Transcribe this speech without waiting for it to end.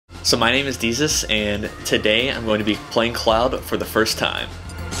So my name is Deezus, and today I'm going to be playing Cloud for the first time.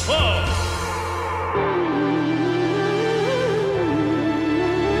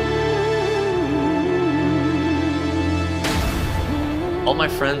 All my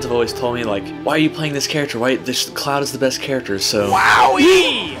friends have always told me, like, why are you playing this character? Why this Cloud is the best character, so...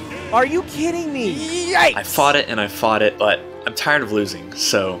 Wowie! Are you kidding me? Yikes! I fought it and I fought it, but I'm tired of losing,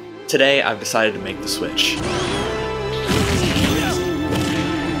 so today I've decided to make the switch.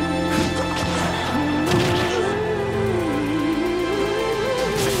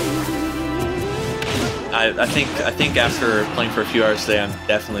 I think after playing for a few hours today, I'm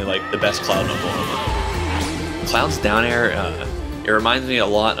definitely like the best Cloud in Oklahoma. Cloud's down air, it reminds me a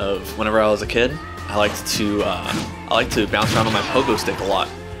lot of whenever I was a kid. I liked to bounce around on my pogo stick a lot,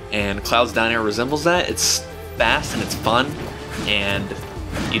 and Cloud's down air resembles that. It's fast and it's fun, and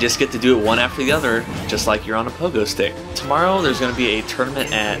you just get to do it one after the other, just like you're on a pogo stick. Tomorrow there's going to be a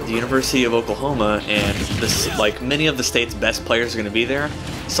tournament at the University of Oklahoma, and like many of the state's best players are going to be there.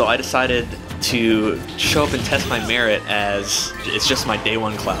 So I decided to show up and test my merit as it's just my day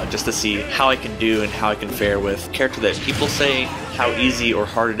one Cloud, just to see how I can do and how I can fare with a character that people say how easy or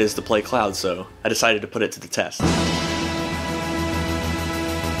hard it is to play Cloud, so I decided to put it to the test.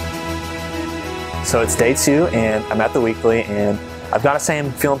 So it's day 2 and I'm at the weekly, and I've got to say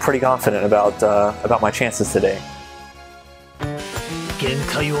I'm feeling pretty confident about my chances today.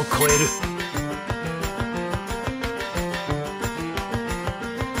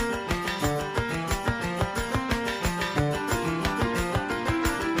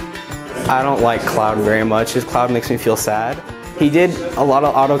 I don't like Cloud very much. His Cloud makes me feel sad. He did a lot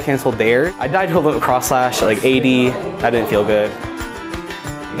of auto-cancel there. I died to a little cross slash, like 80. That didn't feel good.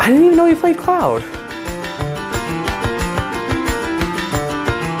 I didn't even know he played Cloud.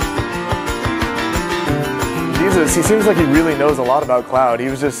 Jesus, he seems like he really knows a lot about Cloud. He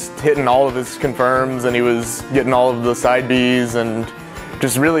was just hitting all of his confirms, and he was getting all of the side Bs, and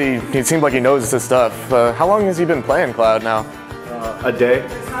just really, he seemed like he knows his stuff. How long has he been playing Cloud now? A day.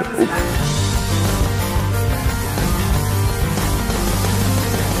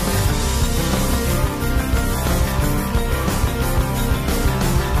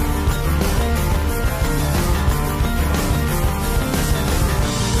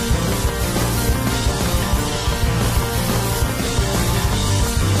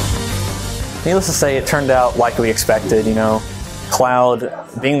 Needless to say, it turned out like we expected, you know. Cloud,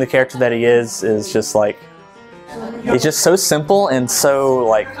 being the character that he is just like, it's just so simple and so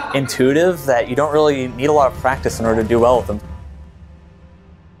like intuitive that you don't really need a lot of practice in order to do well with him.